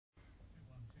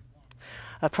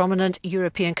A prominent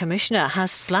European commissioner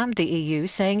has slammed the EU,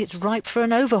 saying it's ripe for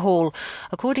an overhaul.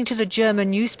 According to the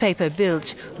German newspaper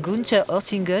Bild, Guenther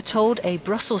Oettinger told a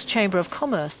Brussels Chamber of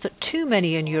Commerce that too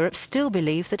many in Europe still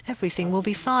believe that everything will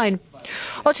be fine.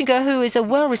 Oettinger, who is a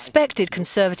well-respected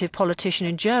conservative politician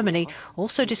in Germany,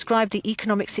 also described the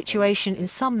economic situation in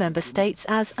some member states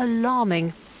as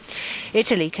alarming.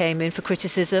 Italy came in for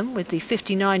criticism, with the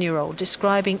 59-year-old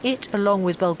describing it, along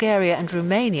with Bulgaria and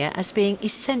Romania, as being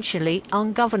essentially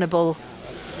ungovernable.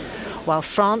 While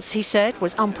France, he said,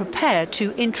 was unprepared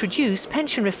to introduce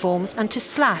pension reforms and to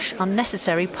slash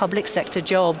unnecessary public sector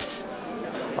jobs.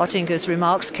 Oettinger's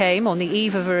remarks came on the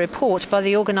eve of a report by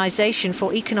the Organisation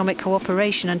for Economic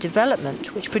Cooperation and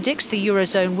Development, which predicts the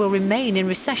Eurozone will remain in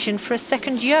recession for a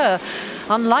second year.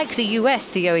 Unlike the US,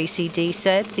 the OECD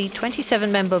said, the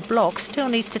 27-member bloc still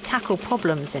needs to tackle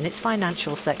problems in its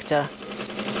financial sector.